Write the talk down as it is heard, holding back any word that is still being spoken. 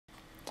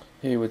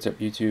Hey, what's up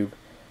YouTube?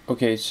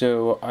 Okay,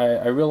 so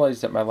I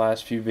realized that my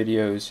last few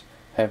videos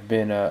have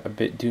been a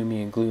bit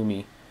doomy and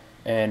gloomy,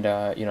 and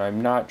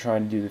I'm not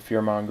trying to do the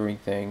fear-mongering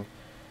thing,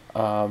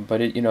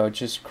 but it's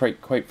just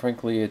quite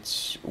frankly,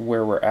 it's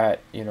where we're at.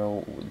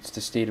 It's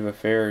the state of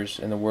affairs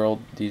in the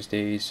world these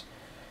days.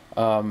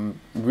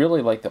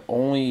 Really, like the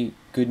only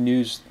good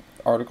news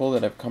article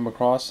that I've come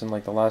across in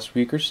like the last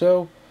week or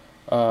so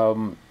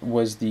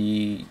was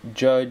the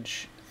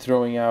judge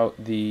throwing out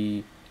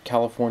the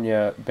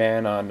California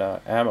ban on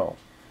ammo.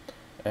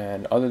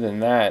 And other than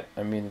that,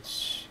 I mean,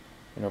 it's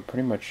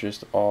pretty much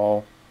just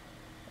all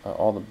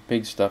the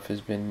big stuff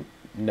has been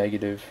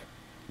negative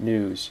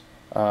news.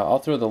 I'll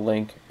throw the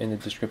link in the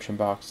description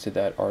box to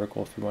that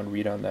article if you want to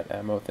read on that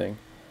ammo thing.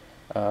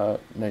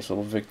 Nice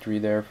little victory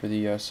there for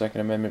the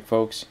Second Amendment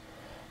folks.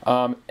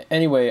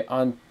 Anyway,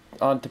 on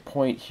to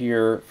point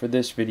here for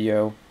this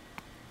video.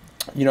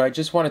 I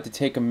just wanted to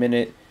take a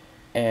minute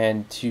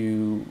and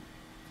to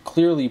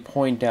clearly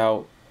point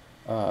out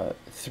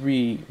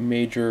three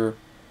major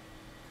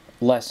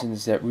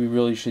lessons that we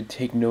really should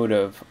take note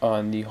of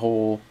on the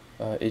whole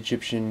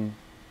Egyptian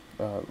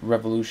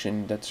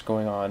revolution that's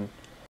going on.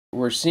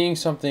 We're seeing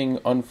something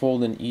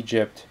unfold in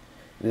Egypt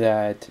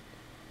that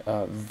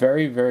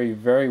very, very,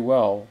 very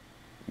well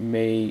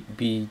may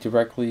be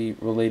directly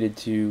related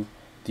to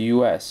the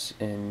U.S.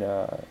 in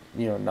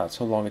not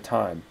so long a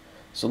time.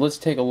 So let's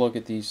take a look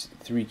at these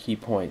three key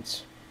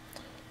points.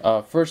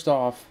 First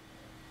off,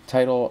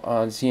 title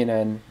on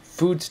CNN: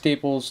 Food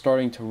staples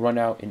starting to run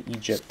out in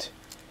Egypt.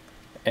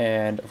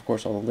 And of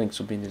course all the links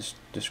will be in this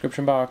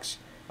description box.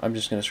 I'm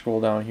just going to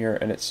scroll down here,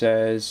 and it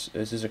says,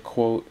 this is a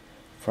quote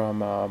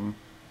from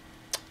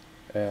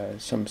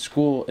some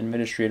school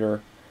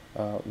administrator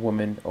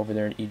woman over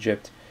there in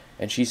Egypt,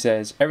 and she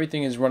says,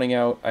 "Everything is running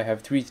out. I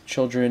have 3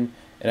 children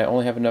and I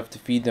only have enough to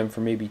feed them for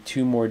maybe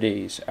 2 more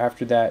days.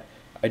 After that,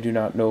 I do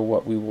not know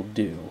what we will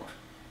do."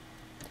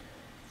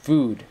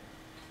 Food.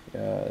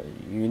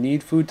 You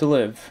need food to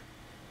live,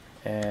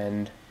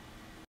 and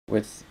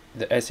with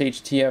the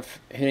SHTF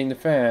hitting the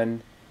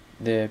fan,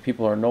 the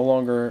people are no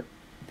longer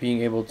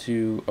being able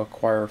to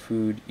acquire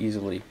food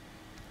easily.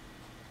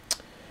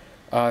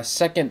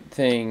 Second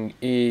thing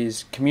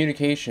is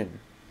communication.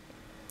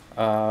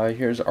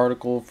 Here's an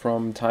article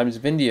from Times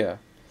of India,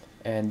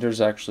 and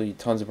there's actually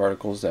tons of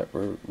articles that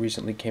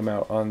recently came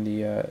out on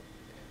the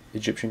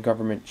Egyptian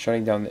government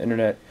shutting down the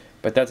internet,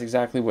 but that's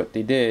exactly what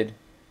they did.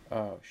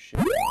 Oh shit,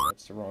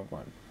 that's the wrong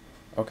one.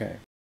 Okay.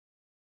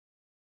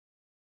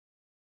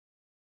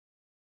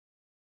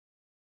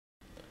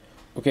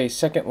 Okay,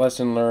 second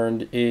lesson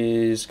learned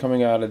is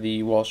coming out of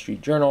the Wall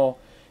Street Journal.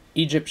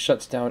 Egypt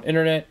shuts down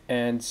internet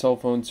and cell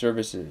phone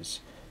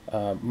services.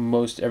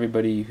 Most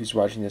everybody who's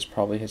watching this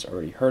probably has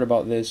already heard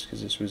about this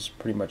because this was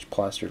pretty much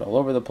plastered all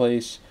over the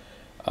place.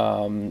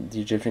 The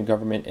Egyptian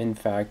government, in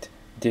fact,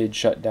 did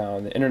shut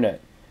down the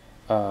internet.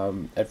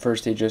 At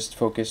first, they just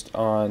focused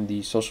on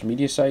the social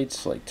media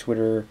sites like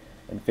Twitter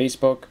and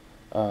Facebook,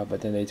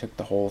 but then they took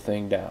the whole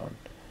thing down.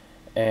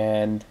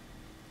 And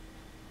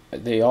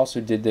they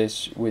also did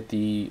this with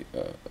a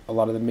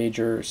lot of the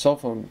major cell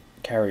phone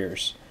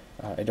carriers.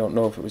 I don't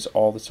know if it was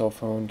all the cell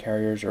phone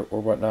carriers or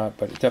whatnot,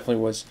 but it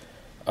definitely was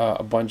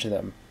a bunch of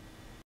them.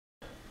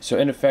 So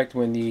in effect,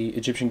 when the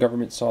Egyptian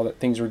government saw that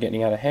things were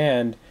getting out of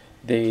hand,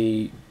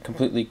 they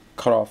completely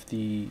cut off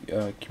the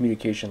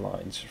communication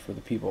lines for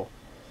the people.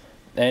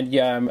 And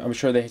yeah, I'm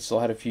sure they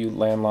still had a few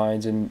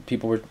landlines and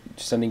people were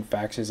sending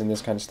faxes and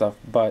this kind of stuff,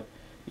 but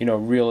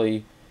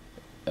really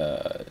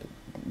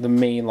the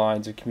main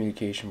lines of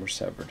communication were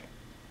severed.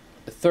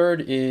 The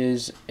third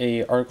is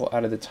an article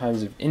out of the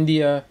Times of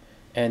India,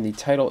 and the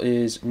title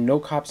is "No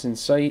Cops in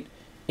Sight.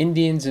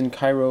 Indians in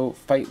Cairo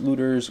Fight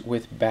Looters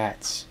with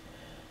Bats."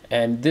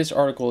 And this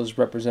article is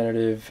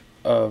representative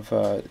of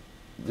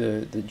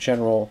the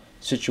general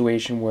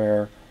situation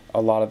where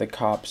a lot of the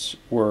cops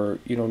were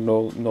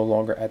no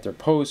longer at their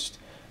post,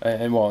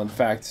 and well, in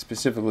fact,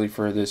 specifically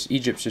for this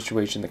Egypt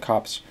situation, the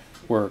cops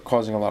were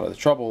causing a lot of the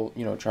trouble,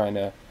 trying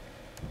to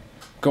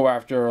go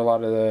after a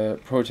lot of the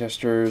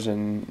protesters,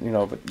 and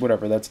but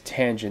whatever, that's a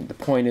tangent. The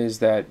point is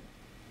that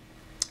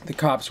the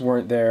cops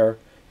weren't there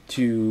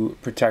to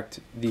protect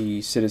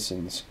the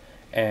citizens,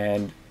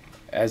 and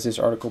as this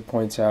article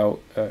points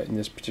out, in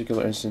this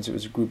particular instance, it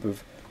was a group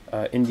of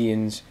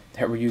Indians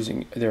that were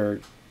using their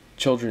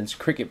children's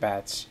cricket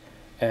bats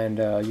and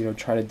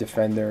trying to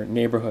defend their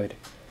neighborhood.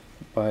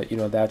 But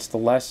that's the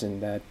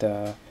lesson,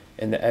 that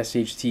in the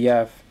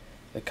SHTF,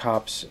 the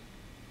cops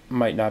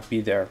might not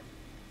be there.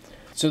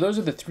 So those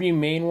are the 3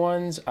 main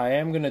ones. I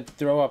am going to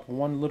throw up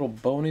one little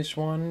bonus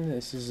one.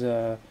 This is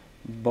a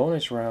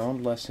bonus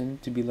round lesson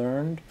to be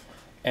learned.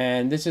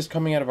 And this is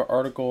coming out of an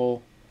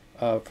article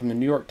from the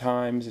New York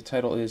Times. The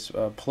title is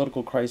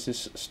 "Political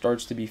Crisis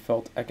Starts to be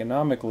Felt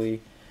Economically."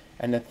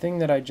 And the thing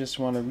that I just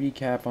want to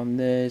recap on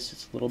this,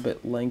 it's a little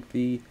bit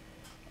lengthy.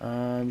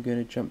 I'm going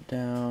to jump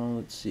down.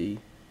 Let's see.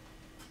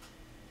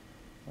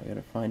 I got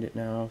to find it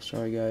now.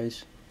 Sorry,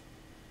 guys.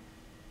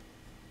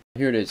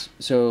 Here it is.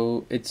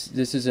 So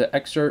this is an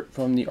excerpt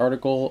from the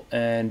article,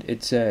 and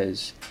it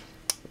says,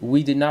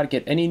 "We did not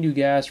get any new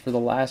gas for the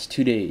last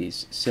 2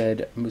 days,"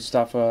 said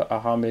Mustafa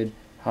Ahmed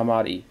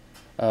Hamadi,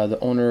 the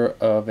owner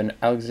of an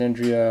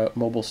Alexandria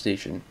mobile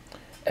station,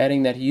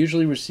 adding that he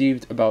usually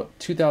received about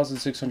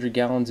 2,600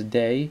 gallons a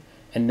day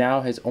and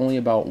now has only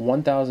about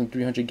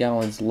 1,300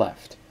 gallons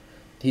left.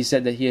 He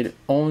said that he had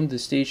owned the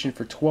station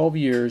for 12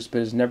 years but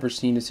has never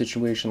seen a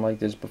situation like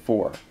this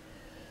before.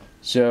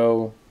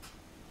 So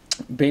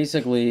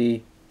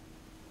basically,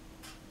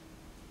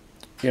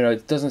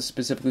 it doesn't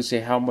specifically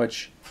say how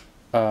much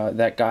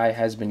that guy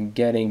has been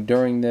getting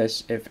during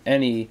this, if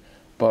any,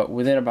 but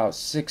within about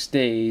 6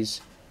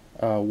 days,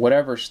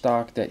 whatever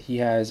stock that he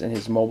has in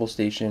his mobile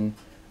station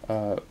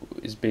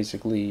is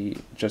basically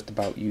just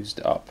about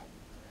used up.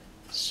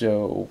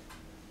 So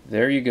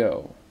there you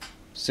go.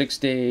 6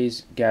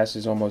 days, gas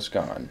is almost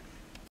gone.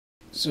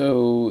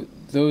 So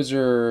those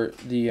are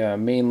the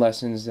main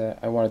lessons that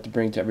I wanted to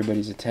bring to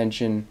everybody's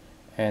attention,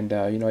 and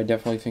I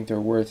definitely think they're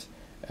worth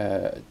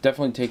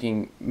definitely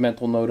taking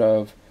mental note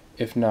of,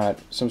 if not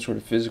some sort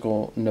of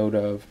physical note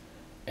of.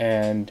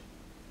 And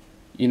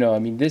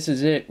this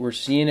is it. We're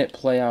seeing it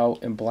play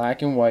out in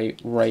black and white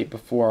right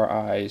before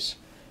our eyes,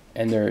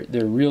 and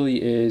there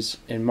really is,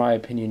 in my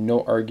opinion,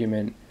 no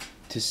argument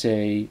to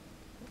say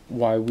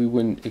why we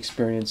wouldn't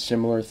experience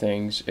similar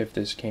things if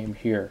this came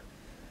here.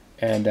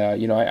 And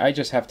I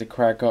just have to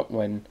crack up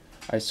when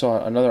I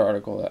saw another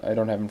article that I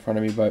don't have in front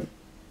of me, but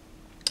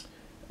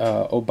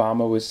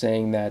Obama was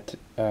saying that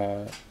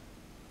the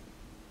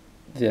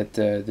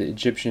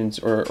Egyptians,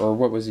 or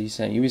what was he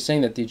saying? He was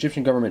saying that the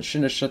Egyptian government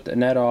shouldn't have shut the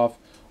net off,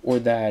 or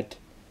that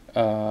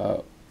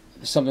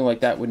something like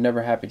that would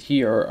never happen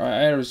here, or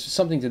it was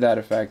something to that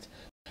effect.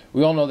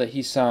 We all know that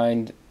he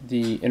signed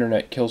the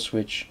internet kill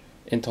switch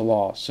into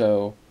law,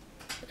 so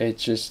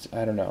it's just,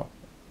 I don't know,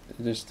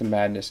 just the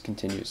madness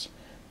continues.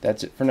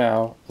 That's it for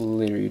now.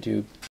 Later, YouTube.